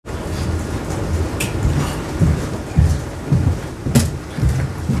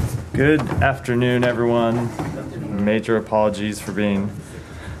Good afternoon, everyone. Major apologies for being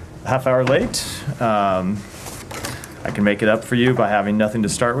a half hour late. I can make it up for you by having nothing to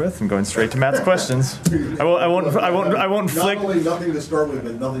start with and going straight to Matt's questions. I won't inflict. Not only nothing to start with,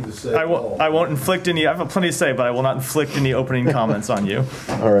 but nothing to say. I won't inflict any. I have plenty to say, but I will not inflict any opening comments on you.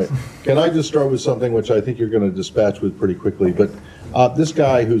 All right. Can I just start with something which I think you're going to dispatch with pretty quickly? But this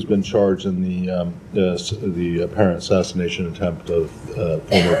guy who's been charged in the apparent assassination attempt of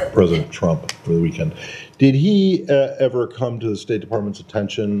former President Trump over the weekend, did he ever come to the State Department's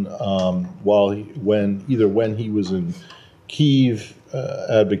attention when he was in Kyiv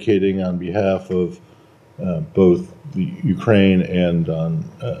advocating on behalf of both the Ukraine and on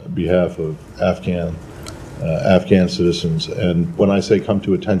behalf of Afghan citizens? And when I say come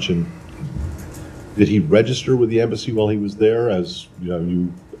to attention, did he register with the embassy while he was there, as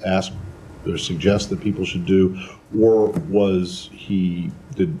you ask or suggest that people should do, or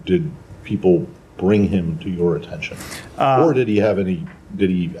did people bring him to your attention, or did he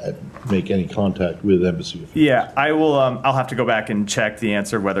make any contact with embassy officials? Yeah, I will. I'll have to go back and check the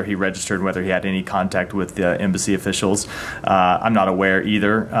answer whether he registered, whether he had any contact with the embassy officials. I'm not aware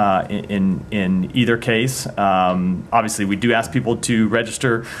either in either case. Obviously, we do ask people to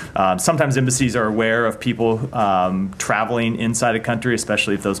register. Sometimes embassies are aware of people traveling inside a country,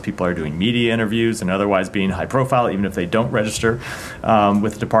 especially if those people are doing media interviews and otherwise being high profile, even if they don't register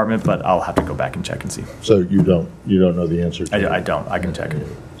with the department. But I'll have to go back and check and see. So you don't know the answer to that? I don't. I can check it.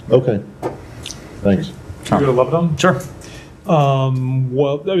 Okay. Thanks. Can you go to Lebanon? Sure.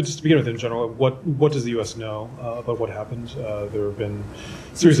 Well, just to begin with, in general, what does the U.S. know about what happened? There have been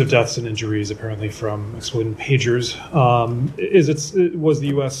a series of deaths and injuries, apparently, from exploited pagers. Was the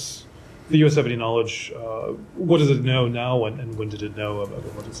U.S. have any knowledge? What does it know now, and when did it know about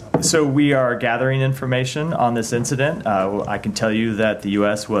what has happened? So we are gathering information on this incident. I can tell you that the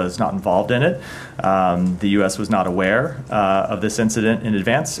U.S. was not involved in it. The U.S. was not aware of this incident in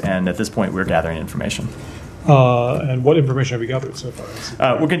advance, and at this point, we're gathering information. And what information have you gathered so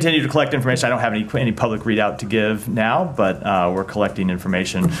far? We'll continue to collect information. I don't have any public readout to give now, but we're collecting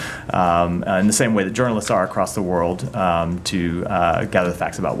information in the same way that journalists are across the world to gather the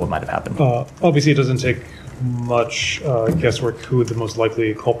facts about what might have happened. Obviously, it doesn't take much guesswork who the most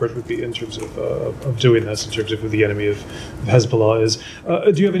likely culprit would be in terms of doing this, in terms of who the enemy of Hezbollah is.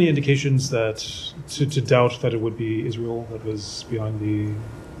 Do you have any indications that to doubt that it would be Israel that was behind the...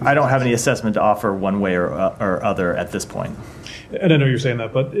 I don't have any assessment to offer one way or other at this point. And I know you're saying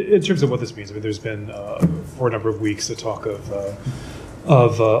that, but in terms of what this means, I mean, there's been for a number of weeks the talk of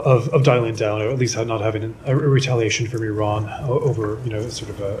dialing down, or at least not having a retaliation from Iran over,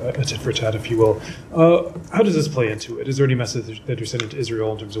 sort of a tit for tat, if you will. How does this play into it? Is there any message that you're sending to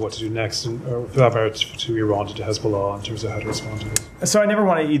Israel in terms of what to do next, or for that matter to Iran, to Hezbollah, in terms of how to respond to this? So I never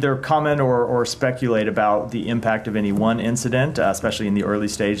want to either comment or speculate about the impact of any one incident, especially in the early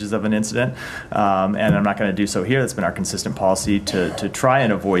stages of an incident, and I'm not going to do so here. That's been our consistent policy to try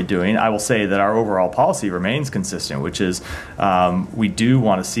and avoid doing. I will say that our overall policy remains consistent, which is we do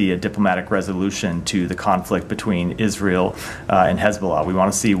want to see a diplomatic resolution to the conflict between Israel and Hezbollah. We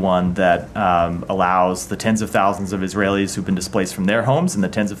want to see one that allows the tens of thousands of Israelis who've been displaced from their homes and the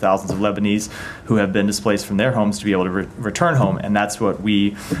tens of thousands of Lebanese who have been displaced from their homes to be able to return home, and that's what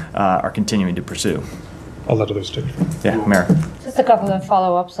we are continuing to pursue. I'll let others take it. Yeah, Mary. Just a couple of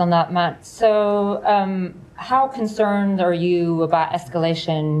follow-ups on that, Matt. So how concerned are you about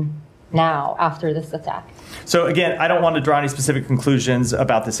escalation now after this attack? So again, I don't want to draw any specific conclusions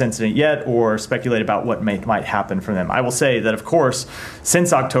about this incident yet or speculate about what might happen from them. I will say that, of course,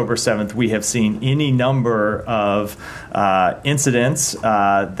 since October 7th, we have seen any number of incidents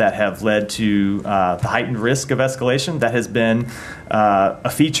that have led to the heightened risk of escalation. That has been a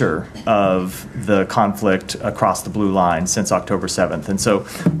feature of the conflict across the blue line since October 7th. And so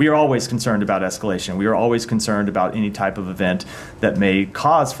we are always concerned about escalation. We are always concerned about any type of event that may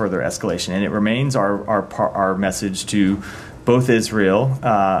cause further escalation. And it remains our message to both Israel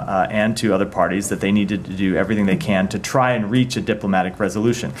and to other parties that they need to do everything they can to try and reach a diplomatic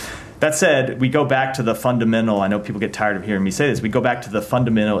resolution. That said, we go back to the fundamental, I know people get tired of hearing me say this, we go back to the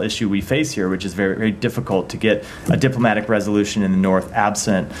fundamental issue we face here, which is very, very difficult to get a diplomatic resolution in the North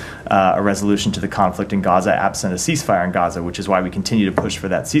absent a resolution to the conflict in Gaza, absent a ceasefire in Gaza, which is why we continue to push for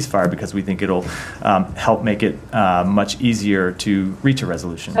that ceasefire, because we think it'll help make it much easier to reach a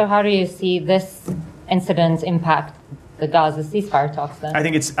resolution. So how do you see this incident impact the Gaza ceasefire talks then? I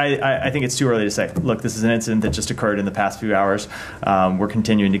think it's too early to say. Look, this is an incident that just occurred in the past few hours. We're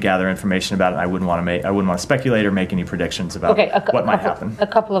continuing to gather information about it. I wouldn't want to speculate or make any predictions about what might happen. A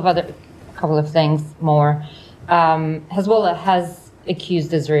couple of things more. Hezbollah has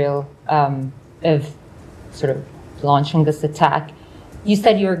accused Israel of sort of launching this attack. You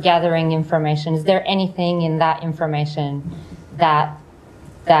said you were gathering information. Is there anything in that information that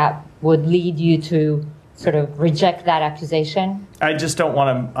would lead you to sort of reject that accusation? I just don't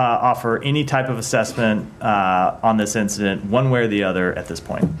want to offer any type of assessment on this incident, one way or the other, at this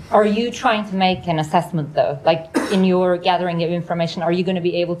point. Are you trying to make an assessment, though? Like, in your gathering of information, are you going to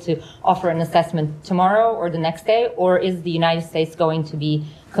be able to offer an assessment tomorrow or the next day? Or is the United States going to be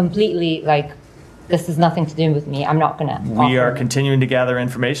completely like, this has nothing to do with me, I'm not going to offer? We are continuing to gather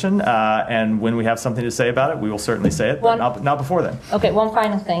information, and when we have something to say about it, we will certainly say it, but not before then. Okay, one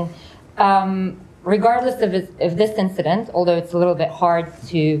final thing. Regardless of this incident, although it's a little bit hard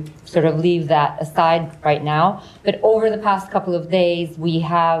to sort of leave that aside right now, but over the past couple of days, we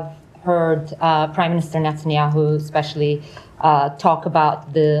have heard Prime Minister Netanyahu especially talk about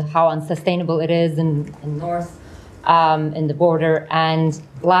how unsustainable it is in north, in the border. And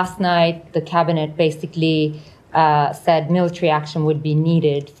last night, the cabinet basically said military action would be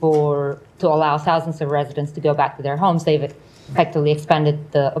needed to allow thousands of residents to go back to their homes. They've effectively expanded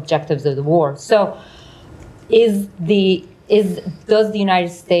the objectives of the war. So does the United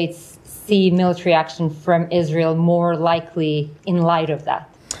States see military action from Israel more likely in light of that?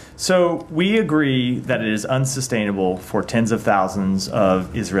 So we agree that it is unsustainable for tens of thousands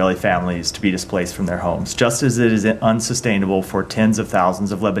of Israeli families to be displaced from their homes, just as it is unsustainable for tens of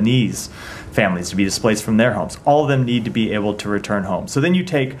thousands of Lebanese families to be displaced from their homes. All of them need to be able to return home. So then you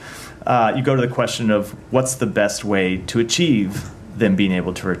go to the question of what's the best way to achieve them being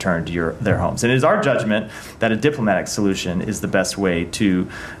able to return to their homes. And it is our judgment that a diplomatic solution is the best way to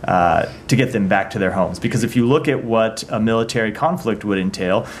get them back to their homes. Because if you look at what a military conflict would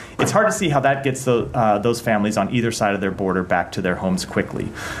entail, it's hard to see how that gets those families on either side of their border back to their homes quickly.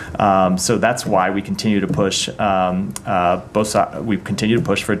 So that's why we continue to push both sides. We continue to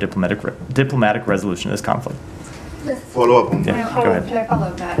push for a diplomatic resolution of this conflict. Follow up on Yeah, that. go ahead. Can I follow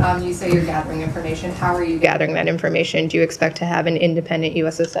up that? You say you're gathering information. How are you gathering that information? Do you expect to have an independent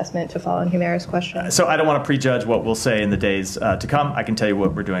U.S. assessment to follow on Humera's question? So I don't want to prejudge what we'll say in the days to come. I can tell you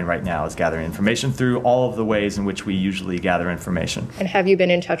what we're doing right now is gathering information through all of the ways in which we usually gather information. And have you been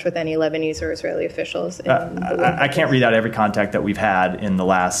in touch with any Lebanese or Israeli officials? I can't read out every contact that we've had in the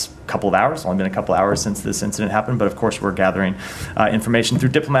last couple of hours. It's only been a couple of hours since this incident happened, but of course we're gathering information through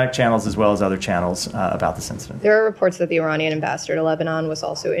diplomatic channels as well as other channels about this incident. There are reports that the Iranian ambassador to Lebanon was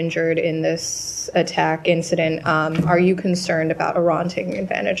also injured in this attack incident. Are you concerned about Iran taking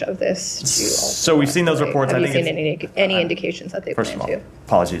advantage of this? So we've seen those reports. Have you seen any indications that they plan to?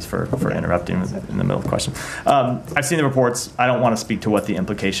 Apologies for interrupting in the middle of the question. I've seen the reports. I don't want to speak to what the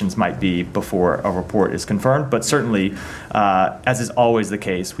implications might be before a report is confirmed, but certainly, as is always the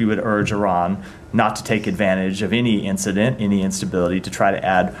case, we would urge Iran not to take advantage of any incident, any instability, to try to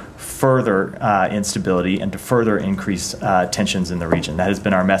add further instability and to further increase tensions in the region. That has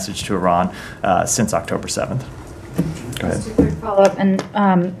been our message to Iran since October 7th. Go ahead. Just a quick follow-up, and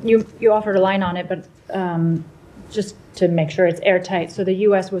you offered a line on it, but just to make sure it's airtight. So the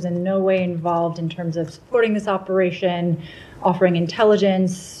U.S. was in no way involved in terms of supporting this operation, offering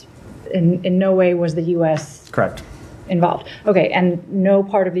intelligence. In no way was the U.S. Correct. involved. Okay, and no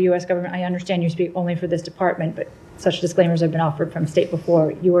part of the U.S. government, I understand you speak only for this department, but such disclaimers have been offered from state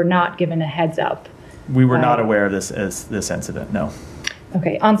before. You were not given a heads up. We were not aware of this incident, no.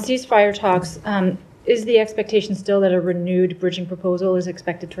 Okay, on ceasefire talks, is the expectation still that a renewed bridging proposal is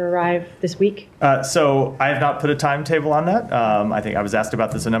expected to arrive this week? So I have not put a timetable on that. I think I was asked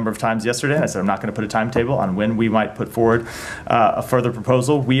about this a number of times yesterday, and I said I'm not going to put a timetable on when we might put forward a further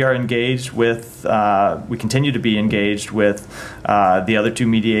proposal. We are engaged with, we continue to be engaged with the other two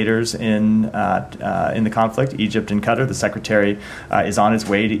mediators in the conflict, Egypt and Qatar. The secretary is on his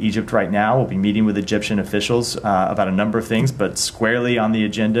way to Egypt right now. We'll be meeting with Egyptian officials about a number of things, but squarely on the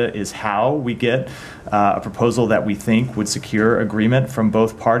agenda is how we get a proposal that we think would secure agreement from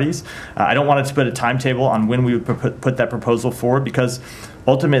both parties. I don't want to put a timetable on when we would put that proposal forward, because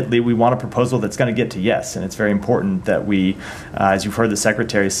ultimately we want a proposal that's going to get to yes, and it's very important that we, as you've heard the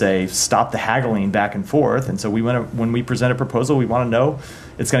secretary say, stop the haggling back and forth. And so when we present a proposal, we want to know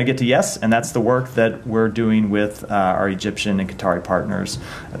it's going to get to yes, and that's the work that we're doing with our Egyptian and Qatari partners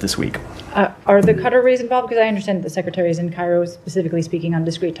this week. Are the Qataris involved? Because I understand that the secretary is in Cairo specifically speaking on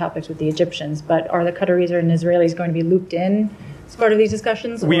discrete topics with the Egyptians, but are the Qataris and Israelis going to be looped in as part of these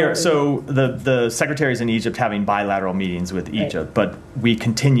discussions? We or- are, so the secretaries in Egypt having bilateral meetings with Egypt, but we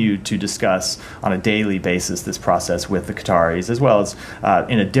continue to discuss on a daily basis this process with the Qataris, as well as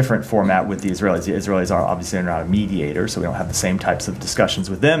in a different format with the Israelis. The Israelis are obviously not a mediator, so we don't have the same types of discussions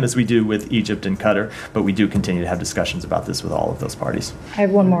with them as we do with Egypt and Qatar, but we do continue to have discussions about this with all of those parties. I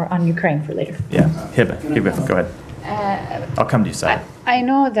have one more on Ukraine for later. Yeah, Hiba, go ahead. I'll come to you, Saad. I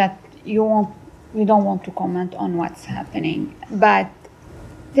know that you don't want to comment on what's happening, but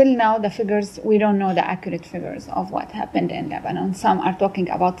till now the figures, we don't know the accurate figures of what happened in Lebanon. Some are talking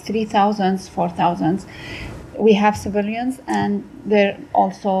about 3,000, 4,000. We have civilians, and there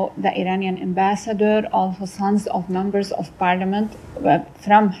also the Iranian ambassador, also sons of members of parliament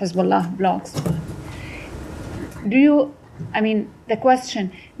from Hezbollah blocs. The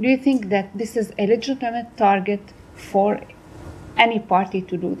question, do you think that this is a legitimate target for any party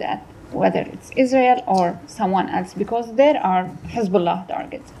to do that, whether it's Israel or someone else? Because there are Hezbollah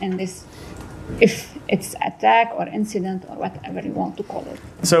targets in this, if it's attack or incident or whatever you want to call it.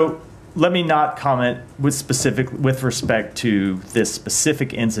 So let me not comment with respect to this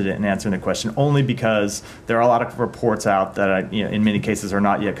specific incident in answering the question, only because there are a lot of reports out that in many cases are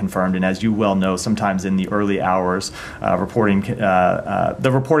not yet confirmed. And as you well know, sometimes in the early hours, the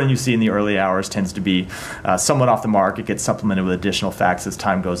reporting you see in the early hours tends to be somewhat off the mark. It gets supplemented with additional facts as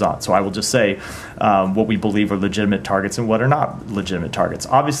time goes on. So I will just say what we believe are legitimate targets and what are not legitimate targets.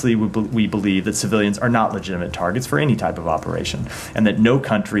 Obviously, we believe that civilians are not legitimate targets for any type of operation, and that no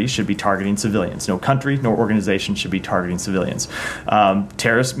country should be targeting civilians. No country nor organization should be targeting civilians.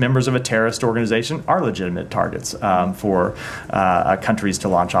 Members of a terrorist organization are legitimate targets for countries to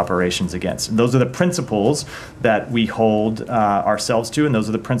launch operations against. And those are the principles that we hold ourselves to, and those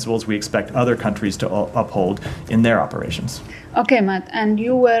are the principles we expect other countries to uphold in their operations. Okay, Matt, and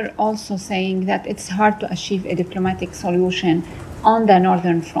you were also saying that it's hard to achieve a diplomatic solution on the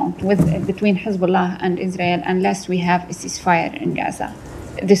northern front between Hezbollah and Israel unless we have a ceasefire in Gaza.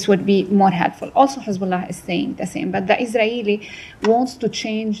 This would be more helpful. Also, Hezbollah is saying the same, but the Israeli wants to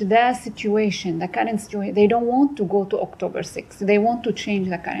change the situation, the current situation. They don't want to go to October 6th. They want to change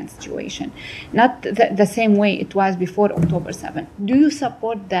the current situation, not the same way it was before October 7th. Do you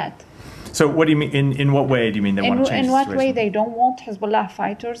support that? So what do you mean? In what way do you mean they want to change In the what situation? way they don't want Hezbollah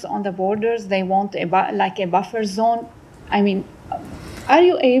fighters on the borders? They want a buffer zone. I mean, are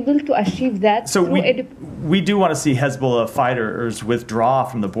you able to achieve that? So we do want to see Hezbollah fighters withdraw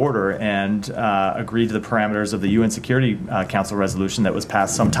from the border and agree to the parameters of the UN Security Council resolution that was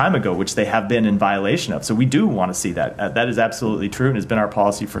passed some time ago, which they have been in violation of. So we do want to see that. That is absolutely true and has been our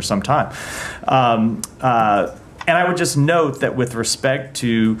policy for some time. And I would just note that with respect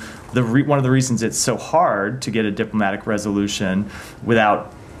to one of the reasons it's so hard to get a diplomatic resolution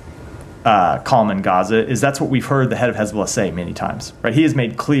without calm in Gaza is that's what we've heard the head of Hezbollah say many times. Right? He has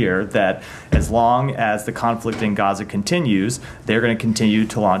made clear that as long as the conflict in Gaza continues, they're going to continue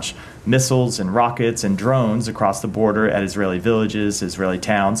to launch missiles and rockets and drones across the border at Israeli villages, Israeli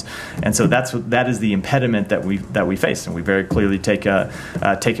towns, and so that is the impediment that we face, and we very clearly take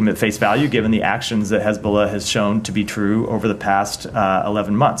him at face value given the actions that Hezbollah has shown to be true over the past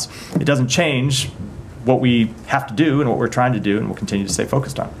 11 months. It doesn't change what we have to do and what we're trying to do, and we'll continue to stay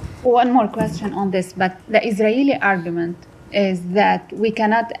focused on. One more question on this, but the Israeli argument is that we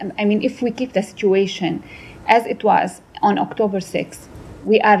cannot, if we keep the situation as it was on October 6th,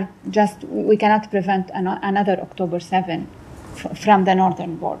 we cannot prevent another October 7 from the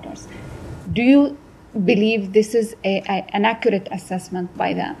northern borders. Do you believe this is an accurate assessment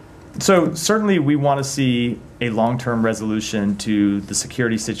by them? So certainly we want to see a long-term resolution to the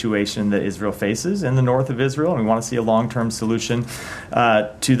security situation that Israel faces in the north of Israel, and we want to see a long-term solution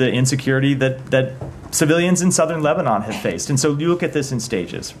to the insecurity that civilians in southern Lebanon have faced. And so you look at this in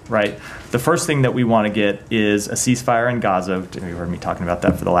stages, right? The first thing that we want to get is a ceasefire in Gaza. You heard me talking about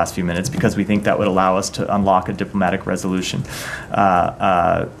that for the last few minutes because we think that would allow us to unlock a diplomatic resolution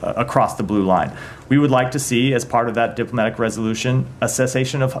across the blue line. We would like to see, as part of that diplomatic resolution, a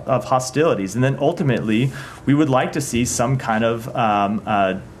cessation of hostilities. And then ultimately, we would like to see some kind of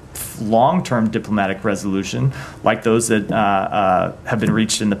long-term diplomatic resolution like those that have been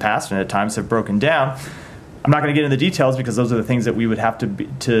reached in the past and at times have broken down. I'm not going to get into the details because those are the things that we would have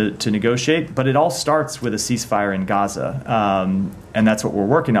to negotiate, but it all starts with a ceasefire in Gaza, and that's what we're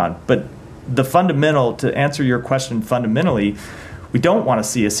working on. But to answer your question fundamentally, we don't want to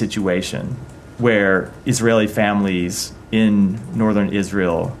see a situation where Israeli families in northern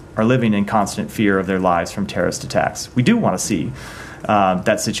Israel are living in constant fear of their lives from terrorist attacks. We do want to see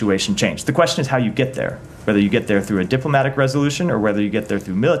that situation change. The question is how you get there, whether you get there through a diplomatic resolution or whether you get there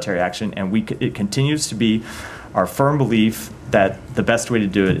through military action, and it continues to be our firm belief that the best way to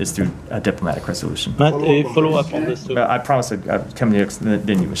do it is through a diplomatic resolution. Matt, a follow-up on this too. I promise I'd come to you,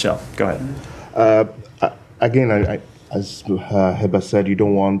 then you, Michelle. Go ahead. Again, as Heba said, you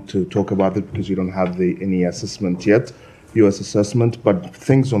don't want to talk about it because you don't have any assessment yet, U.S. assessment, but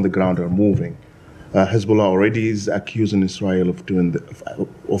things on the ground are moving. Hezbollah already is accusing Israel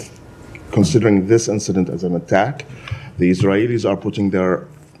of considering this incident as an attack. The Israelis are putting their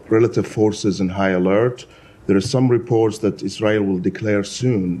relative forces in high alert. There are some reports that Israel will declare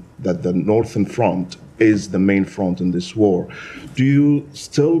soon that the Northern Front is the main front in this war. Do you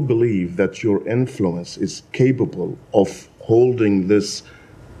still believe that your influence is capable of holding this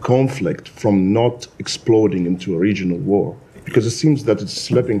conflict from not exploding into a regional war? Because it seems that it's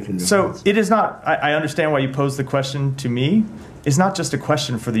slipping from your hands. It is not, I understand why you posed the question to me. It's not just a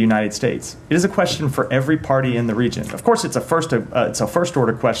question for the United States. It is a question for every party in the region. Of course, it's a first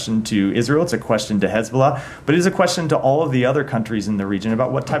order question to Israel. It's a question to Hezbollah, but it is a question to all of the other countries in the region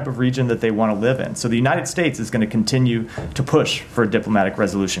about what type of region that they want to live in. So the United States is going to continue to push for a diplomatic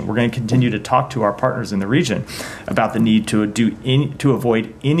resolution. We're going to continue to talk to our partners in the region about the need to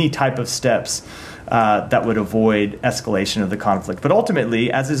avoid any type of steps that would avoid escalation of the conflict. But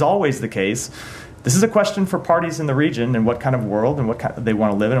ultimately, as is always the case, this is a question for parties in the region and what kind of world and what kind they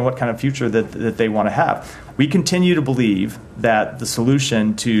want to live in and what kind of future that they want to have. We continue to believe that the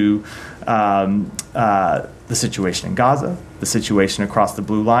solution to the situation in Gaza, the situation across the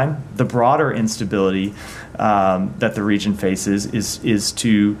blue line, the broader instability that the region faces is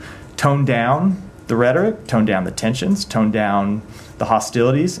to tone down the rhetoric, tone down the tensions, tone down the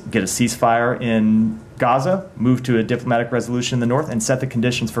hostilities, get a ceasefire in Gaza, move to a diplomatic resolution in the north, and set the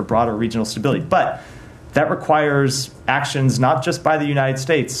conditions for broader regional stability. But that requires actions not just by the United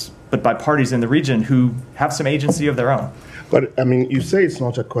States, but by parties in the region who have some agency of their own. But, I mean, you say it's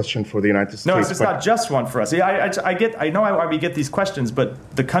not a question for the United States. No, it's not just one for us. I know why we get these questions,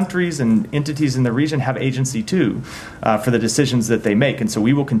 but the countries and entities in the region have agency too for the decisions that they make. And so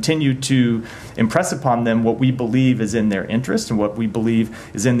we will continue to impress upon them what we believe is in their interest and what we believe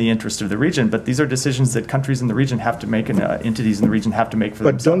is in the interest of the region. But these are decisions that countries in the region have to make and entities in the region have to make for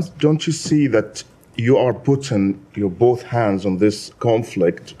themselves. But don't you see that you are putting your both hands on this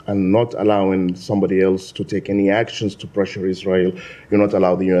conflict and not allowing somebody else to take any actions to pressure Israel? You're not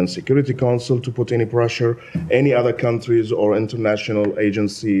allowing the UN Security Council to put any pressure, any other countries or international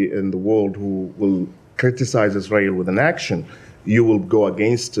agency in the world who will criticize Israel with an action. You will go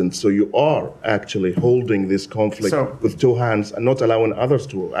against it. So you are actually holding this conflict with two hands and not allowing others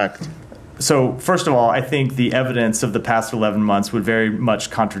to act. So, first of all, I think the evidence of the past 11 months would very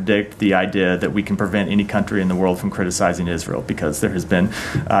much contradict the idea that we can prevent any country in the world from criticizing Israel, because there has been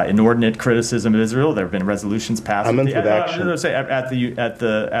inordinate criticism of Israel. There have been resolutions passed at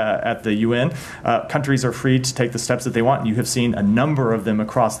the UN. Countries are free to take the steps that they want, and you have seen a number of them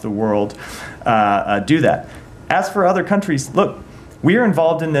across the world do that. As for other countries, look, we are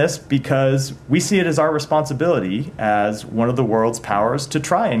involved in this because we see it as our responsibility as one of the world's powers to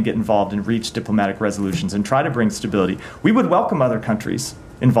try and get involved and reach diplomatic resolutions and try to bring stability. We would welcome other countries'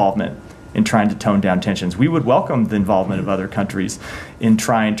 involvement in trying to tone down tensions. We would welcome the involvement of other countries in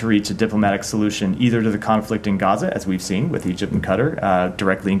trying to reach a diplomatic solution, either to the conflict in Gaza, as we've seen with Egypt and Qatar,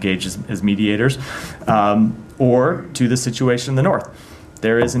 directly engaged as mediators, or to the situation in the north.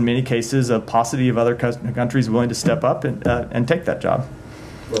 There is, in many cases, a paucity of other countries willing to step up and take that job.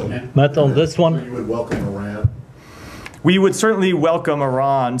 Matt, on this one, you would welcome Iran? We would certainly welcome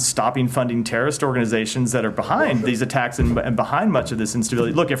Iran stopping funding terrorist organizations that are behind these attacks and behind much of this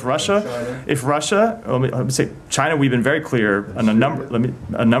instability. Look, if Russia, let me say China, we've been very clear on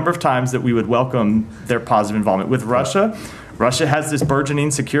a number of times that we would welcome their positive involvement. With Russia, Russia has this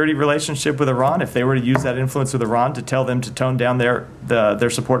burgeoning security relationship with Iran. If they were to use that influence with Iran to tell them to tone down their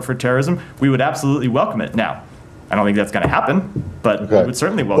support for terrorism, we would absolutely welcome it. Now, I don't think that's going to happen, but we would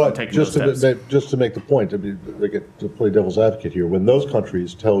certainly welcome taking those steps. Just to make the point, to play devil's advocate here, when those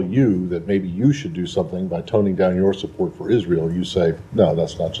countries tell you that maybe you should do something by toning down your support for Israel, you say, no,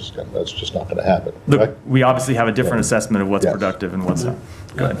 that's just not going to happen. Look, right? we obviously have a different assessment of what's productive and what's not.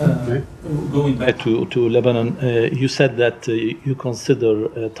 Go ahead. Going back to Lebanon, you said that you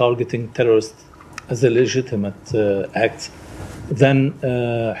consider targeting terrorists as a legitimate act. Then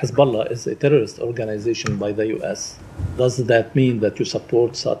Hezbollah is a terrorist organization by the U.S. Does that mean that you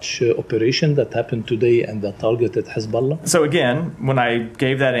support such operation that happened today and that targeted Hezbollah? So again, when I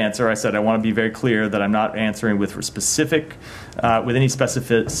gave that answer, I said I want to be very clear that I'm not answering with any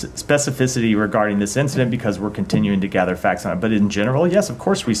specificity regarding this incident because we're continuing to gather facts on it. But in general, yes, of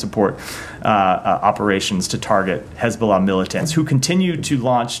course we support operations to target Hezbollah militants who continue to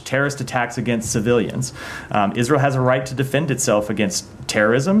launch terrorist attacks against civilians. Israel has a right to defend itself against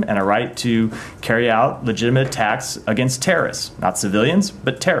terrorism and a right to carry out legitimate attacks against terrorists, not civilians,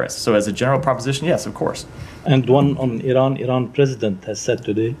 but terrorists. So as a general proposition, yes, of course. And one on Iran. Iran president has said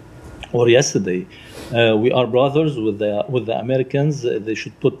today or yesterday, we are brothers with the Americans. They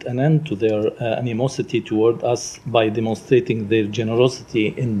should put an end to their animosity toward us by demonstrating their generosity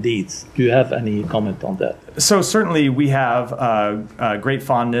in deeds. Do you have any comment on that? So certainly we have great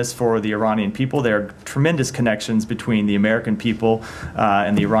fondness for the Iranian people. There are tremendous connections between the American people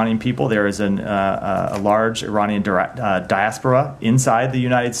and the Iranian people. There is a large Iranian diaspora inside the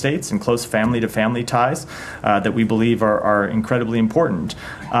United States and close family-to-family ties that we believe are incredibly important.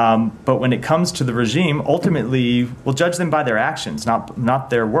 But when it comes to the regime, ultimately we'll judge them by their actions, not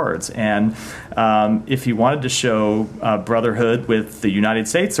their words. And if you wanted to show brotherhood with the United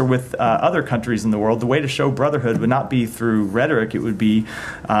States or with other countries in the world, the way to show brotherhood would not be through rhetoric. It would be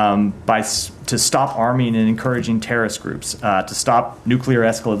to stop arming and encouraging terrorist groups, to stop nuclear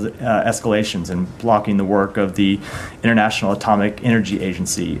escalations and blocking the work of the International Atomic Energy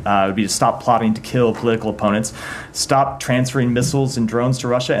Agency. It would be to stop plotting to kill political opponents, stop transferring missiles and drones to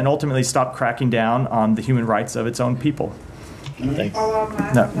Russia, and ultimately stop cracking down on the human rights of its own people. Thanks.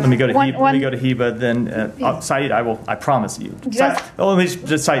 No, let me go to Heba. Let me go to Heba. Then Saeed, I promise you. Let me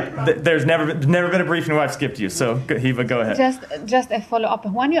just Saeed. There's never been a briefing where I've skipped you. So Heba, go ahead. Just a follow up.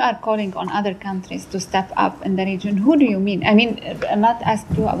 When you are calling on other countries to step up in the region, who do you mean? I mean, I'm not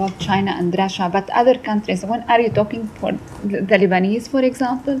asking you about China and Russia, but other countries. When are you talking for the Lebanese, for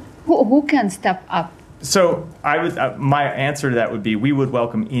example? Who can step up? So my answer to that would be we would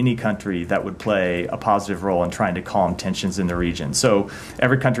welcome any country that would play a positive role in trying to calm tensions in the region. So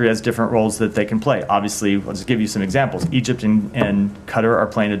every country has different roles that they can play. Obviously, I'll just give you some examples. Egypt and Qatar are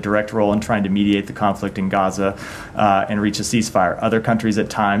playing a direct role in trying to mediate the conflict in Gaza and reach a ceasefire. Other countries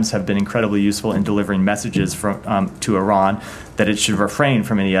at times have been incredibly useful in delivering messages to Iran that it should refrain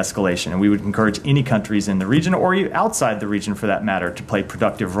from any escalation. And we would encourage any countries in the region or outside the region for that matter to play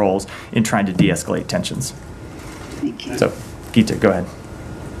productive roles in trying to de-escalate tensions. Thank you. So, Gita, go ahead.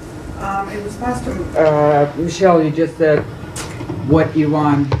 In response to Michelle, you just said what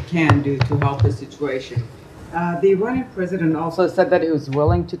Iran can do to help the situation. The Iranian president also said that he was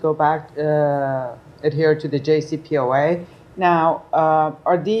willing to go back, adhere to the JCPOA. Now,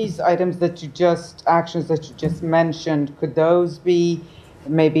 are these items actions that you just mentioned, could those be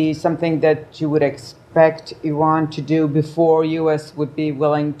maybe something that you would expect Iran to do before U.S. would be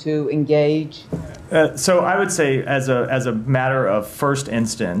willing to engage? So I would say as a matter of first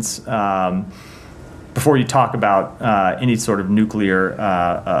instance, before you talk about any sort of nuclear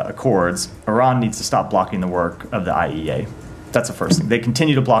accords, Iran needs to stop blocking the work of the IEA. That's the first thing. They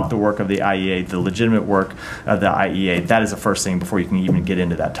continue to block the work of the IEA, the legitimate work of the IEA. That is the first thing before you can even get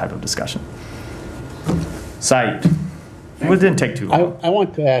into that type of discussion. Saeed, it didn't take too long. I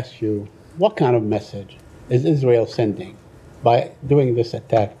want to ask you, what kind of message is Israel sending by doing this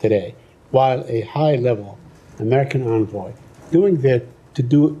attack today, while a high-level American envoy to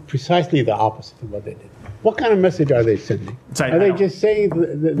do precisely the opposite of what they did? What kind of message are they sending? Are they just saying,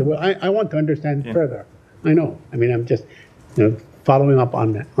 I want to understand further. I know. I mean, I'm just following up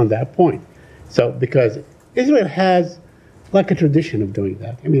on that point. So, because Israel has like a tradition of doing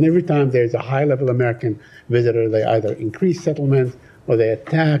that. I mean, every time there's a high-level American visitor, they either increase settlements, or they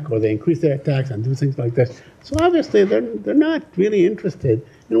attack, or they increase their attacks and do things like this. So obviously, they're not really interested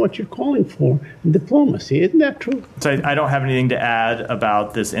in what you're calling for in diplomacy. Isn't that true? So I don't have anything to add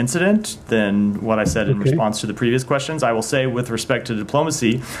about this incident than what I said in response to the previous questions. I will say with respect to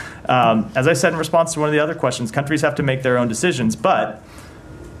diplomacy, as I said in response to one of the other questions, countries have to make their own decisions. But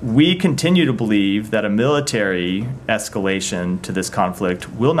we continue to believe that a military escalation to this conflict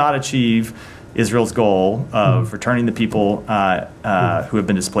will not achieve Israel's goal of returning the people who have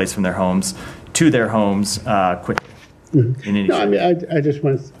been displaced from their homes to their homes quickly. I mean, I just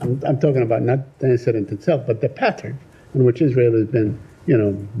want. I'm talking about not the incident itself, but the pattern in which Israel has been,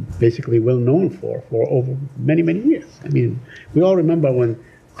 basically well known for over many, many years. I mean, we all remember when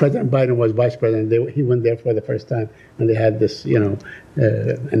President Biden was vice president. He went there for the first time, and they had this,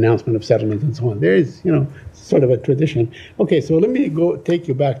 announcement of settlements and so on. There is, sort of a tradition. Okay, so let me take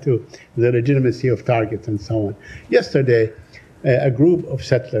you back to the legitimacy of targets and so on. Yesterday, a group of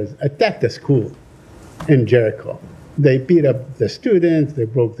settlers attacked a school in Jericho. they beat up the students, they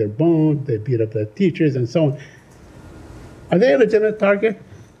broke their bones, they beat up the teachers, and so on. Are they a legitimate target?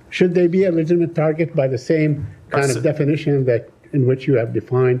 Should they be a legitimate target by the same kind of definition that in which you have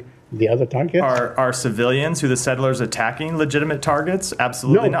defined the other targets? Are civilians who the settlers attacking legitimate targets?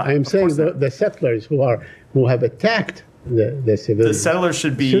 Absolutely not. No, I'm saying the settlers who have attacked the civilians. The settlers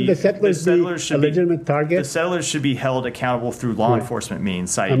should be. Should the settlers be a legitimate target? The settlers should be held accountable through law enforcement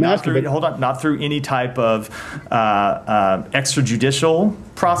means. Saeed, not through any type of extrajudicial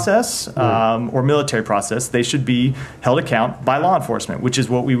process or military process. They should be held account by law enforcement, which is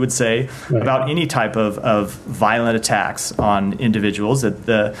what we would say about any type of violent attacks on individuals. That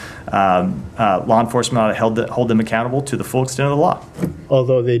the law enforcement ought to hold them accountable to the full extent of the law.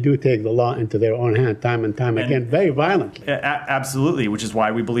 Although they do take the law into their own hand time and time again, very violently. Absolutely, which is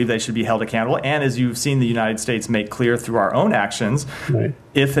why we believe they should be held accountable. And as you've seen the United States make clear through our own actions,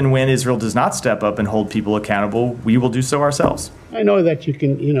 if and when Israel does not step up and hold people accountable, we will do so ourselves. I know that you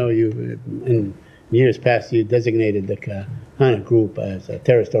can, you in years past you designated the Kahana group as a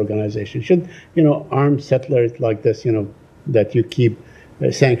terrorist organization. Should, armed settlers like this, that you keep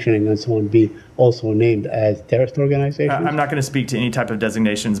sanctioning and so on be also named as terrorist organizations? I'm not going to speak to any type of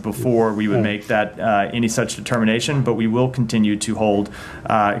designations before we would make that any such determination, but we will continue to hold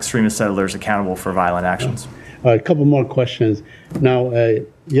extremist settlers accountable for violent actions. A couple more questions. Now,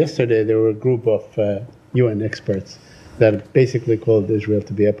 yesterday there were a group of UN experts that basically called Israel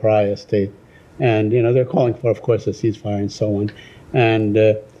to be a pariah state. And, they're calling for, of course, a ceasefire and so on. And,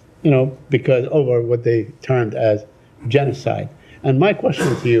 because over what they termed as genocide. And my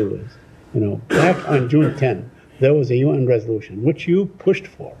question to you is, back on June 10, there was a UN resolution which you pushed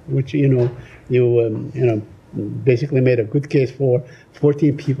for, which you basically made a good case for.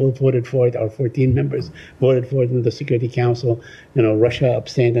 14 people voted for it, or 14 members voted for it in the Security Council. Russia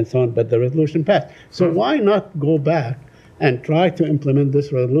abstained and so on, but the resolution passed. So why not go back and try to implement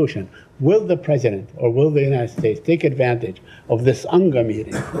this resolution? Will the president or will the United States take advantage of this UNGA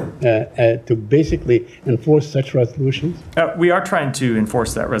meeting to basically enforce such resolutions? We are trying to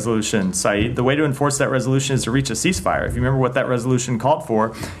enforce that resolution, Saeed. The way to enforce that resolution is to reach a ceasefire. If you remember what that resolution called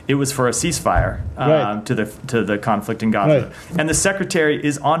for, it was for a ceasefire to the conflict in Gaza. Right. And the secretary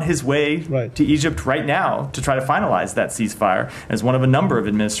is on his way to Egypt right now to try to finalize that ceasefire as one of a number of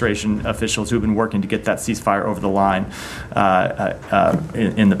administration officials who have been working to get that ceasefire over the line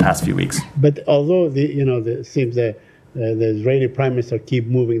in the past few weeks. But although it seems that the Israeli Prime Minister keeps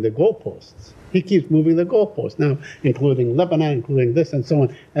moving the goalposts, he keeps moving the goalposts now, including Lebanon, including this and so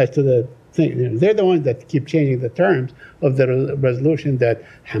on. As to the thing, they're the ones that keep changing the terms of the resolution that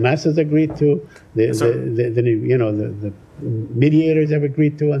Hamas has agreed to, the mediators have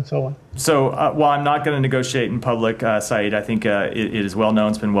agreed to, and so on. So while I'm not going to negotiate in public, Saeed, I think it is well known,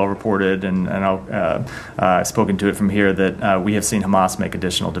 it's been well reported, and I've spoken to it from here that we have seen Hamas make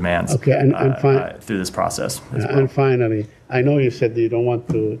additional demands through this process. And finally, I know you said that you don't want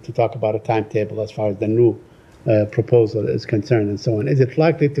to talk about a timetable as far as the new proposal is concerned and so on. Is it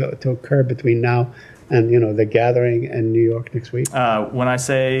likely to occur between now and the gathering in New York next week? When I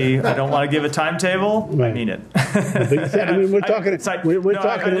say I don't want to give a timetable, I mean it. I mean, we're talking.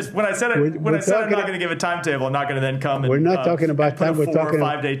 When I said I'm not going to give a timetable, I'm not going to then come. We're not talking about time. We're talking 4 or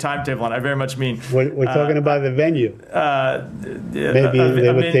 5 day timetable, and I very much mean we're talking about the venue. Maybe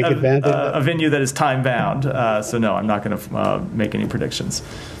they would take advantage. A venue that is time bound. So no, I'm not going to make any predictions.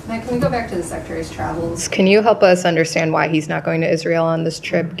 Matt, can we go back to the Secretary's travels? Can you help us understand why he's not going to Israel on this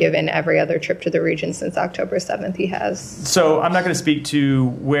trip, given every other trip to the region since October 7th he has? So I'm not going to speak to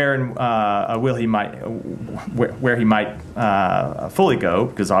where he might fully go,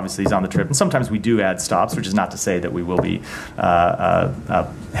 because obviously he's on the trip. And sometimes we do add stops, which is not to say that we will be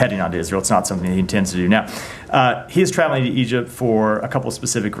heading on to Israel. It's not something he intends to do. Now, he is traveling to Egypt for a couple of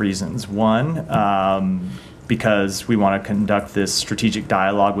specific reasons. One, because we want to conduct this strategic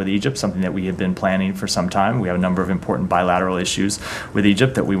dialogue with Egypt, something that we have been planning for some time. We have a number of important bilateral issues with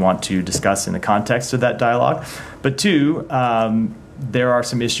Egypt that we want to discuss in the context of that dialogue. But two, there are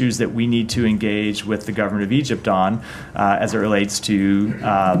some issues that we need to engage with the government of Egypt on as it relates to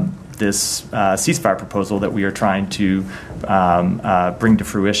this ceasefire proposal that we are trying to bring to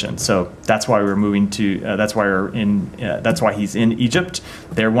fruition. So that's why we're moving to. That's why he's in Egypt.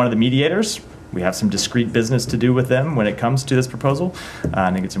 They're one of the mediators. We have some discrete business to do with them when it comes to this proposal.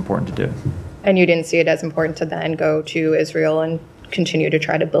 I think it's important to do. And you didn't see it as important to then go to Israel and continue to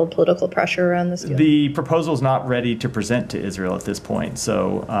try to build political pressure around this deal? The proposal is not ready to present to Israel at this point,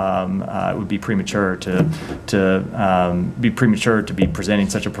 so it would be premature to be presenting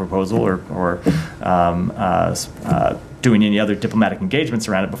such a proposal or doing any other diplomatic engagements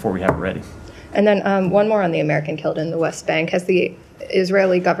around it before we have it ready. And then one more on the American killed in the West Bank. Has the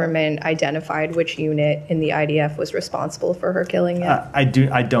Israeli government identified which unit in the IDF was responsible for her killing yet? I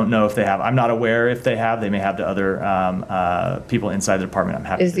don't know if they have. I'm not aware if they have. They may have to other people inside the department. I'm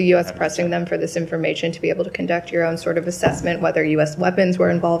happy. Is the U.S. pressing them for this information to be able to conduct your own sort of assessment, whether U.S. weapons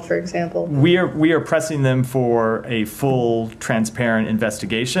were involved, for example? We are pressing them for a full, transparent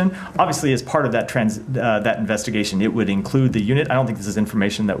investigation. Obviously, as part of that that investigation, it would include the unit. I don't think this is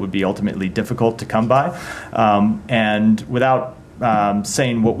information that would be ultimately difficult to come by, and without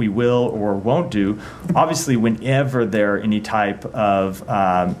saying what we will or won't do. Obviously, whenever there are any type of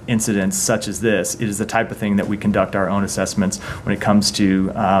incidents such as this, it is the type of thing that we conduct our own assessments when it comes to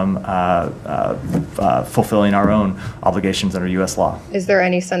fulfilling our own obligations under U.S. law. Is there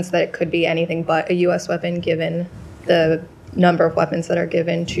any sense that it could be anything but a U.S. weapon given the number of weapons that are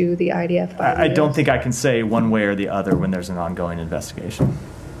given to the IDF? I don't think I can say one way or the other when there's an ongoing investigation.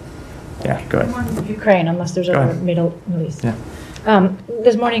 Yeah, go ahead. Ukraine, unless there's other Middle East. Yeah.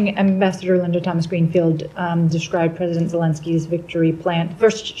 This morning, Ambassador Linda Thomas-Greenfield described President Zelensky's victory plan.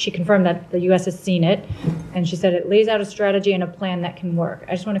 First, she confirmed that the U.S. has seen it, and she said it lays out a strategy and a plan that can work.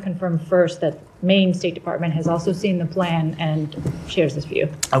 I just want to confirm first that Maine State Department has also seen the plan and shares this view.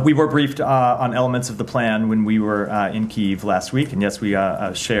 We were briefed on elements of the plan when we were in Kyiv last week, and yes, we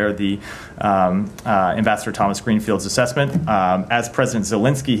share the Ambassador Thomas Greenfield's assessment. As President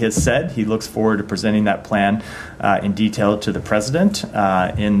Zelensky has said, he looks forward to presenting that plan in detail to the president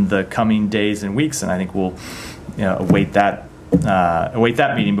in the coming days and weeks, and I think we'll await that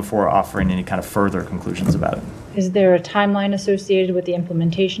meeting before offering any kind of further conclusions about it. Is there a timeline associated with the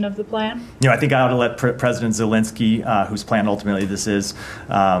implementation of the plan? I think I ought to let President Zelensky, whose plan ultimately this is,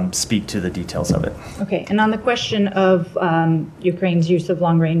 speak to the details of it. Okay, and on the question of Ukraine's use of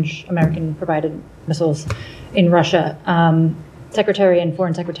long-range American-provided missiles in Russia, Secretary and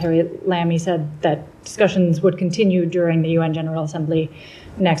Foreign Secretary Lammy said that discussions would continue during the UN General Assembly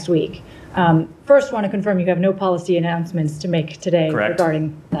next week. First, want to confirm you have no policy announcements to make today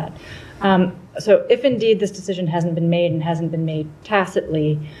regarding that. So if indeed this decision hasn't been made and hasn't been made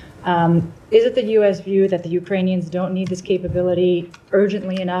tacitly, is it the U.S. view that the Ukrainians don't need this capability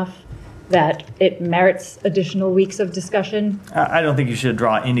urgently enough that it merits additional weeks of discussion? I don't think you should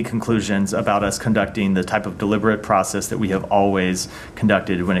draw any conclusions about us conducting the type of deliberate process that we have always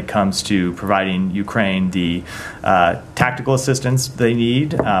conducted when it comes to providing Ukraine the tactical assistance they need,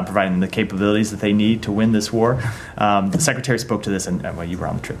 providing them the capabilities that they need to win this war. The Secretary spoke to this, and well, you were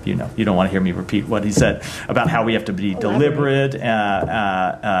on the trip, you don't want to hear me repeat what he said about how we have to be deliberate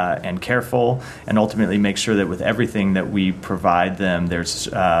and careful and ultimately make sure that with everything that we provide them, there's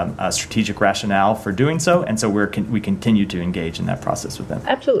a strategic rationale for doing so, and so we continue to engage in that process with them.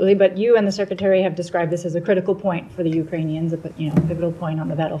 Absolutely, but you and the Secretary have described this as a critical point for the Ukrainians, a pivotal point on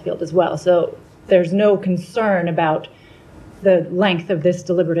the battlefield as well. So there's no concern about the length of this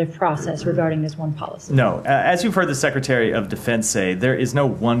deliberative process regarding this one policy. No. As you've heard the Secretary of Defense say, there is no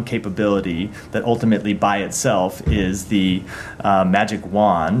one capability that ultimately by itself is the magic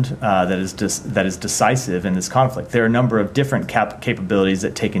wand that is decisive in this conflict. There are a number of different capabilities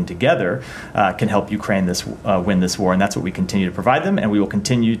that taken together can help Ukraine win this war, and that's what we continue to provide them, and we will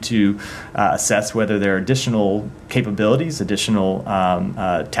continue to assess whether there are additional capabilities, additional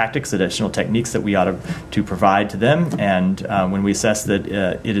tactics, additional techniques that we ought to provide to them, and when we assess that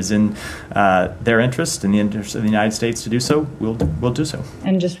it is in their interest, in the interest of the United States to do so, we'll do so.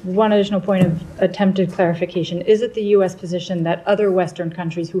 And just one additional point of attempted clarification. Is it the U.S. position that other Western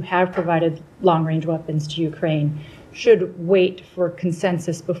countries who have provided long-range weapons to Ukraine should wait for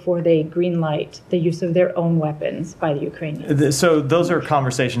consensus before they greenlight the use of their own weapons by the Ukrainians? So those are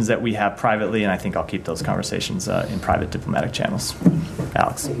conversations that we have privately, and I think I'll keep those conversations in private diplomatic channels.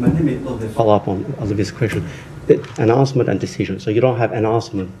 Alex. Let me follow up on Olivia's question. The announcement and decision. So you don't have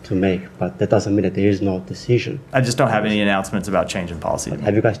announcement to make, but that doesn't mean that there is no decision. I just don't have any announcement about change in policy.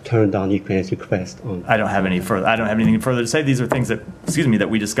 Have you guys turned down Ukraine's request on? I don't have anything further to say. These are things that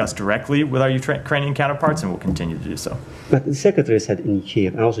we discuss directly with our Ukrainian counterparts, and we'll continue to do so. But the Secretary said in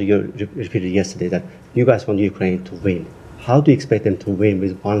Kyiv, and also you repeated yesterday, that you guys want Ukraine to win. How do you expect them to win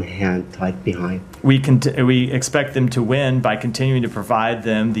with one hand tied behind? We expect them to win by continuing to provide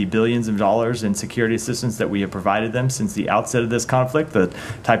them the billions of dollars in security assistance that we have provided them since the outset of this conflict, the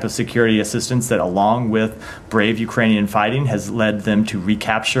type of security assistance that, along with brave Ukrainian fighting, has led them to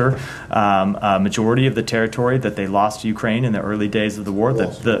recapture a majority of the territory that they lost to Ukraine in the early days of the war.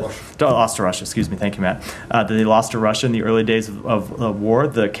 Lost to Russia, excuse me. Thank you, Matt. That they lost to Russia in the early days of war,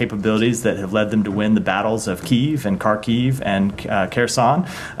 the capabilities that have led them to win the battles of Kyiv and Kharkiv and Kherson,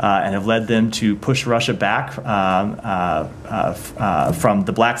 and have led them to push Russia back from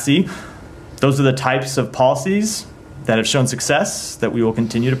the Black Sea. those are the types of policies that have shown success that we will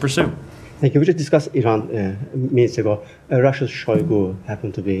continue to pursue. Thank you. We just discussed Iran minutes ago. Russia's Shoigu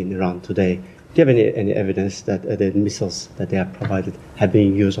happened to be in Iran today. Do you have any evidence that the missiles that they have provided have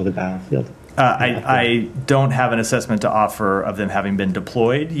been used on the battlefield? I don't have an assessment to offer of them having been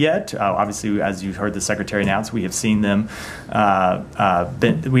deployed yet. Obviously, as you heard the Secretary announce, we have seen them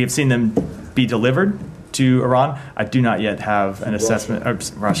be delivered to Iran. I do not yet have an assessment.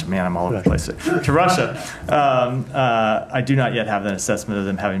 Russia, man, I'm all over the place. To Russia, I do not yet have an assessment of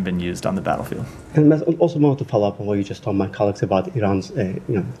them having been used on the battlefield. And I also want to follow up on what you just told my colleagues about Iran's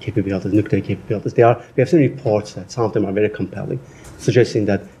capabilities, nuclear capabilities. We have seen reports that some of them are very compelling, suggesting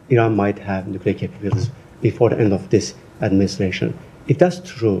that Iran might have nuclear capabilities before the end of this administration. If that's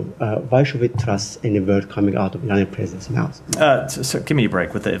true, why should we trust any word coming out of Iranian president's mouth? So give me a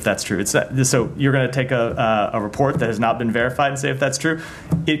break with it if that's true. It's not, so you're going to take a report that has not been verified and say if that's true.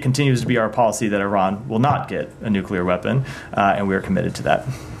 It continues to be our policy that Iran will not get a nuclear weapon, and we are committed to that.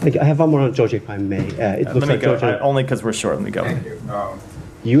 Thank you. I have one more on Georgia, if I may. Let me go. Only because we're short. Let me go. Thank you.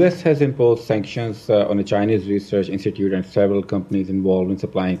 U.S. has imposed sanctions on a Chinese research institute and several companies involved in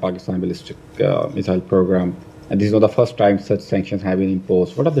supplying Pakistan ballistic missile program. And this is not the first time such sanctions have been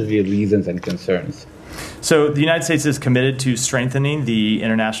imposed. What are the real reasons and concerns? So the United States is committed to strengthening the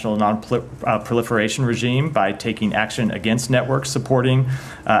international non-proliferation regime by taking action against networks supporting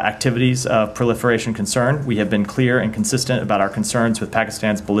activities of proliferation concern. We have been clear and consistent about our concerns with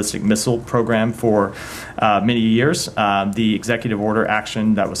Pakistan's ballistic missile program for many years. The executive order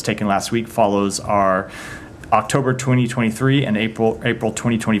action that was taken last week follows our October 2023 and April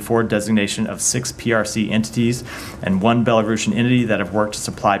 2024 designation of 6 PRC entities and 1 Belarusian entity that have worked to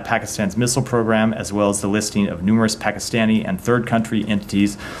supply Pakistan's missile program, as well as the listing of numerous Pakistani and third country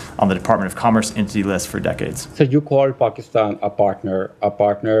entities on the Department of Commerce entity list for decades. So you called Pakistan a partner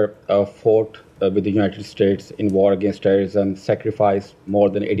fought with the United States in war against terrorism, sacrificed more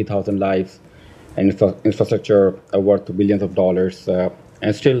than 80,000 lives and infrastructure worth billions of dollars,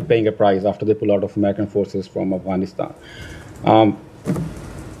 and still paying a price after they pull out of American forces from Afghanistan. And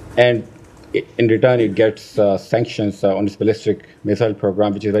in return, it gets sanctions on its ballistic missile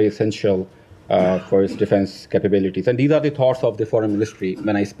program, which is very essential for its defense capabilities. And these are the thoughts of the foreign ministry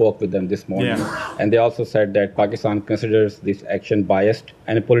when I spoke with them this morning. Yeah. And they also said that Pakistan considers this action biased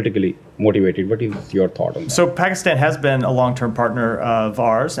and politically motivated. What is your thought on that? So Pakistan has been a long-term partner of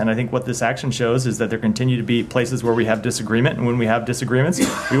ours, and I think what this action shows is that there continue to be places where we have disagreement, and when we have disagreements,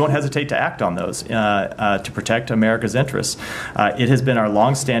 we won't hesitate to act on those to protect America's interests. It has been our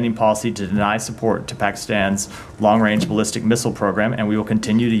long-standing policy to deny support to Pakistan's long-range ballistic missile program, and we will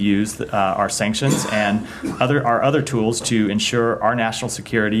continue to use our sanctions and our other tools to ensure our national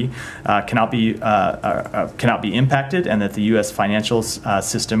security cannot be impacted, and that the U.S. financial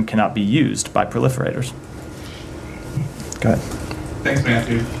system cannot be used by proliferators. Go ahead. Thanks,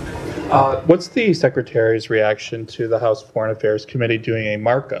 Matthew. What's the Secretary's reaction to the House Foreign Affairs Committee doing a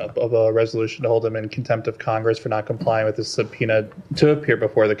markup of a resolution to hold him in contempt of Congress for not complying with the subpoena to appear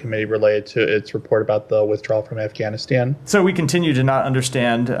before the committee related to its report about the withdrawal from Afghanistan? So we continue to not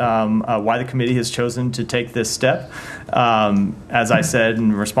understand why the committee has chosen to take this step. As I said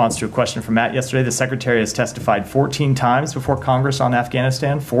in response to a question from Matt yesterday, the Secretary has testified 14 times before Congress on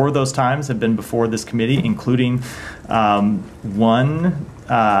Afghanistan. 4 of those times have been before this committee, including one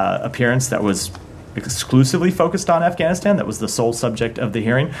appearance that was exclusively focused on Afghanistan. That was the sole subject of the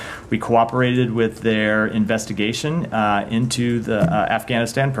hearing. We cooperated with their investigation into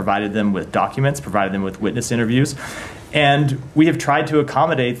Afghanistan, provided them with documents, provided them with witness interviews, and we have tried to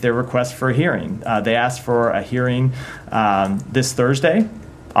accommodate their request for a hearing. They asked for a hearing this Thursday.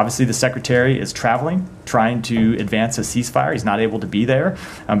 Obviously, the Secretary is traveling, trying to advance a ceasefire. He's not able to be there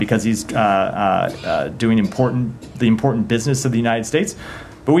because he's doing the important business of the United States.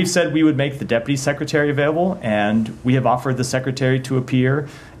 But we've said we would make the Deputy Secretary available, and we have offered the Secretary to appear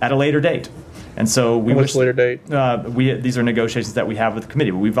at a later date. And so we wish later date. These are negotiations that we have with the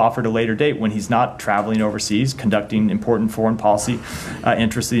committee. But we've offered a later date when he's not traveling overseas, conducting important foreign policy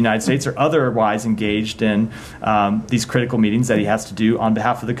interests of the United States, or otherwise engaged in these critical meetings that he has to do on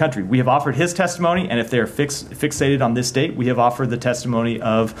behalf of the country. We have offered his testimony, and if they're fixated on this date, we have offered the testimony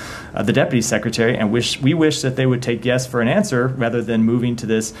of the Deputy Secretary, and we wish that they would take yes for an answer rather than moving to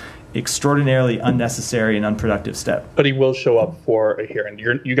this extraordinarily unnecessary and unproductive step. But he will show up for a hearing.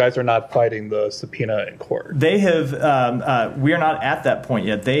 You guys are not fighting the subpoena in court. They have. We are not at that point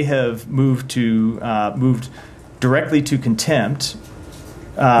yet. They have moved directly to contempt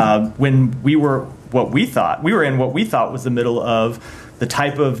when we were in what we thought was the middle of the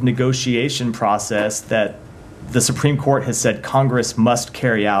type of negotiation process that the Supreme Court has said Congress must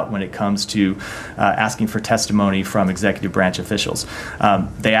carry out when it comes to asking for testimony from executive branch officials.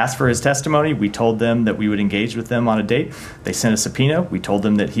 They asked for his testimony. We told them that we would engage with them on a date. They sent a subpoena. We told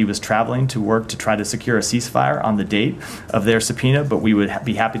them that he was traveling to work to try to secure a ceasefire on the date of their subpoena, but we would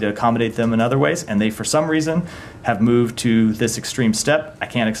be happy to accommodate them in other ways. And they, for some reason, have moved to this extreme step. I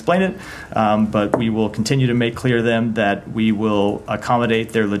can't explain it, but we will continue to make clear to them that we will accommodate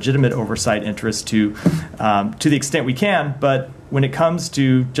their legitimate oversight interests to the extent we can. But when it comes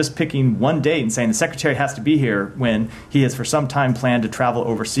to just picking one date and saying the secretary has to be here when he has for some time planned to travel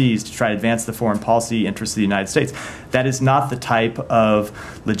overseas to try to advance the foreign policy interests of the United States, that is not the type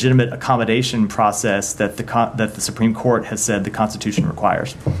of legitimate accommodation process that the Supreme Court has said the Constitution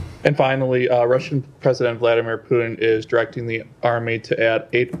requires. And finally, Russian President Vladimir Putin is directing the army to add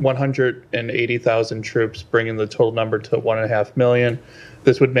 180,000 troops, bringing the total number to 1.5 million.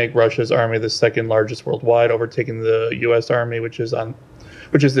 This would make Russia's army the second largest worldwide, overtaking the U.S. Army, which is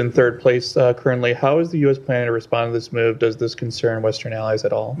in third place currently. How is the U.S. planning to respond to this move? Does this concern Western allies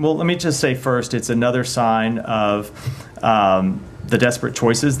at all? Well, let me just say first, it's another sign of the desperate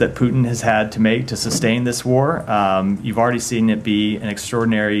choices that Putin has had to make to sustain this war. You've already seen it be an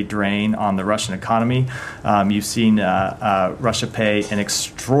extraordinary drain on the Russian economy. You've seen Russia pay an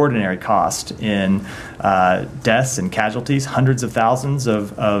extraordinary cost in deaths and casualties, hundreds of thousands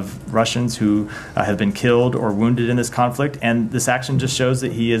of Russians who have been killed or wounded in this conflict. And this action just shows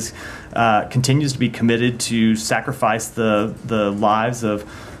that he is continues to be committed to sacrifice the lives of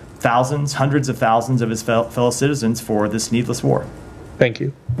thousands, hundreds of thousands of his fellow citizens for this needless war. Thank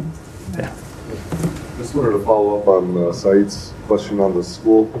you. Yeah. Just wanted to follow up on Saeed's question on the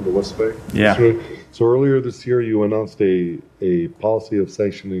school in the West Bank. Yeah. So earlier this year, you announced a policy of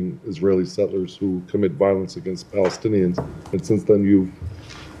sanctioning Israeli settlers who commit violence against Palestinians, and since then you've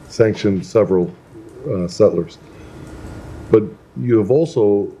sanctioned several settlers. But you have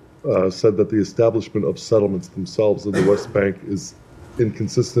also said that the establishment of settlements themselves in the West Bank is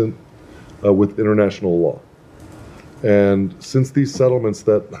inconsistent with international law. And since these settlements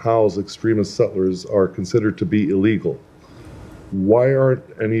that house extremist settlers are considered to be illegal, why aren't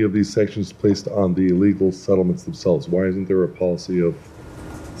any of these sanctions placed on the illegal settlements themselves? Why isn't there a policy of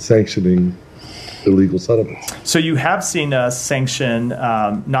sanctioning illegal settlements? So you have seen us sanction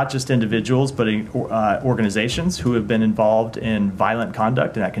not just individuals, but organizations who have been involved in violent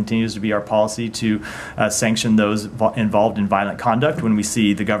conduct, and that continues to be our policy to sanction those involved in violent conduct when we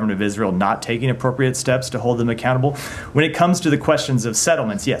see the government of Israel not taking appropriate steps to hold them accountable. When it comes to the questions of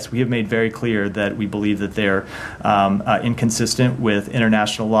settlements, yes, we have made very clear that we believe that they're inconsistent with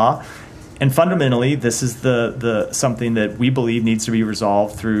international law. And fundamentally, this is something that we believe needs to be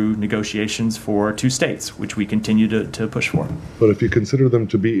resolved through negotiations for two states, which we continue to push for. But if you consider them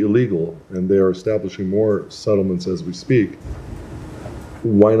to be illegal, and they are establishing more settlements as we speak,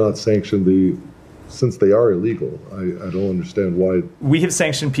 why not sanction since they are illegal? I don't understand why. We have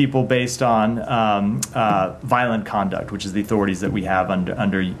sanctioned people based on violent conduct, which is the authorities that we have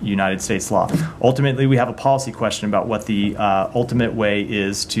under United States law. Ultimately, we have a policy question about what the ultimate way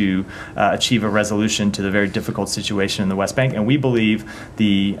is to achieve a resolution to the very difficult situation in the West Bank. And we believe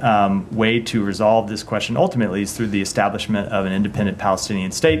the way to resolve this question ultimately is through the establishment of an independent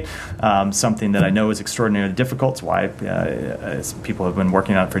Palestinian state, something that I know is extraordinarily difficult. It's why people have been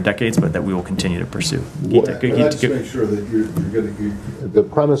working on it for decades, but that we will continue to pursue. Can I just make sure that you're getting the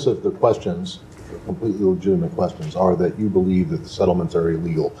premise of the questions, completely legitimate questions, are that you believe that the settlements are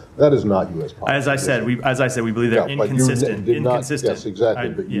illegal. That is not U.S. policy. As I said, we believe they're inconsistent. Inconsistent. Yes, exactly.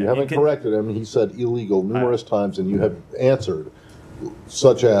 But you haven't corrected him. He said illegal numerous times, and you have answered,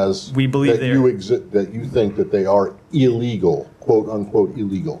 such as we believe that you think that they are illegal, quote unquote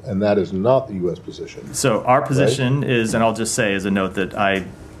illegal, and that is not the U.S. position. So our position is, and I'll just say as a note that I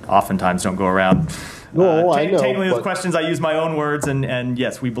oftentimes don't go around taking those questions. I use my own words, and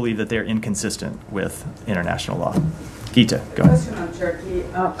yes, we believe that they're inconsistent with international law. Gita, go ahead. Question on Turkey.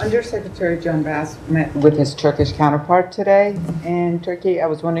 Undersecretary John Bass met with his Turkish counterpart today in Turkey. I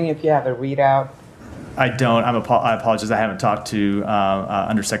was wondering if you have a readout. I don't. I apologize. I haven't talked to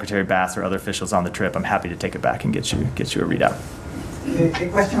Undersecretary Bass or other officials on the trip. I'm happy to take it back and get you a readout. A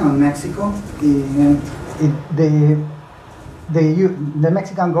question on Mexico. The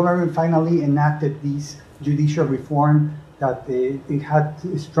Mexican government finally enacted this judicial reform that it had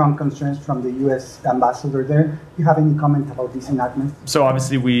strong concerns from the U.S. ambassador there. Do you have any comment about this enactment? So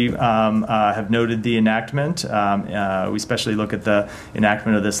obviously we have noted the enactment. We especially look at the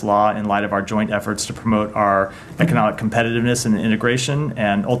enactment of this law in light of our joint efforts to promote our economic competitiveness and integration.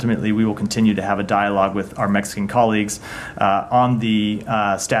 And ultimately we will continue to have a dialogue with our Mexican colleagues on the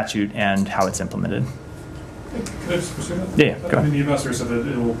statute and how it's implemented. Can I just pursue that? Yeah, go I mean, the investor said that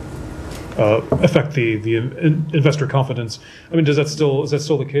it will affect the investor confidence. I mean, is that still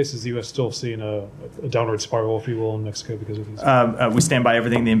the case? Is the U.S. still seeing a downward spiral, if you will, in Mexico because of these? We stand by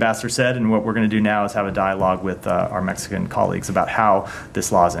everything the ambassador said, and what we're going to do now is have a dialogue with our Mexican colleagues about how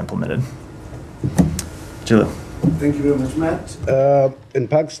this law is implemented. Julia. Thank you very much, Matt. In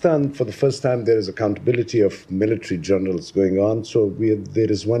Pakistan, for the first time, there is accountability of military generals going on. So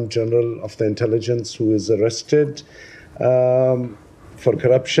there is one general of the intelligence who is arrested for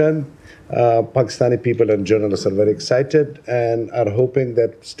corruption. Pakistani people and journalists are very excited and are hoping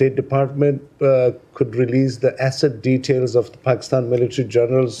that State Department could release the asset details of the Pakistan military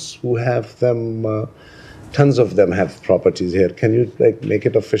generals who have them. Tons of them have properties here. Can you make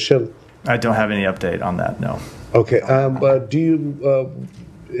it official? I don't have any update on that. No. Okay, but do you?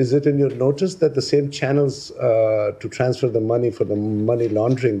 Is it in your notice that the same channels to transfer the money for the money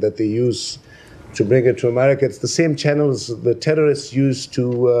laundering that they use to bring it to America, it's the same channels the terrorists use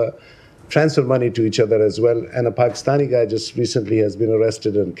to transfer money to each other as well? And a Pakistani guy just recently has been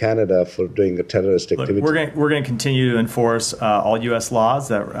arrested in Canada for doing a terrorist activity. Look, we're going to continue to enforce all U.S. laws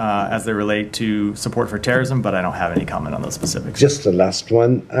that as they relate to support for terrorism, but I don't have any comment on those specifics. Just the last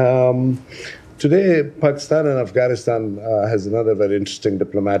one. Today, Pakistan and Afghanistan has another very interesting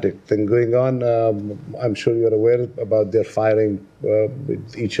diplomatic thing going on. I'm sure you're aware about their firing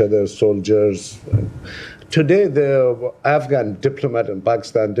with each other's soldiers. Today, the Afghan diplomat in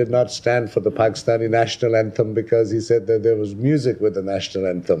Pakistan did not stand for the Pakistani national anthem because he said that there was music with the national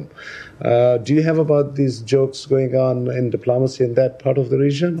anthem. Do you have about these jokes going on in diplomacy in that part of the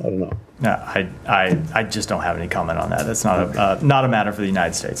region or no? No, I just don't have any comment on that. That's not a matter for the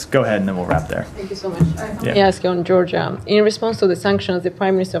United States. Go ahead, and then we'll wrap there. Thank you so much. Let me ask you on Georgia. In response to the sanctions, the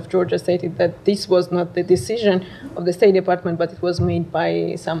Prime Minister of Georgia stated that this was not the decision of the State Department, but it was made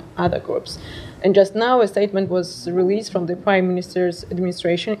by some other groups. And just now, a statement was released from the Prime Minister's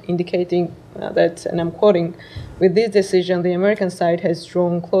administration indicating that, and I'm quoting, "With this decision, the American side has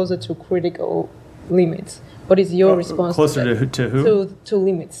drawn closer to critical limits." What is your response closer to that? To who? To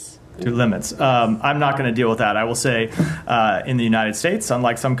limits. To limits. I'm not going to deal with that. I will say in the United States,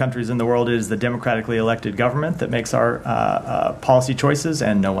 unlike some countries in the world, it is the democratically elected government that makes our policy choices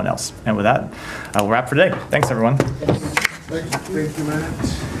and no one else. And with that, I will wrap for today. Thanks, everyone. Thank you, Matt.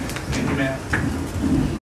 Thank you, Matt.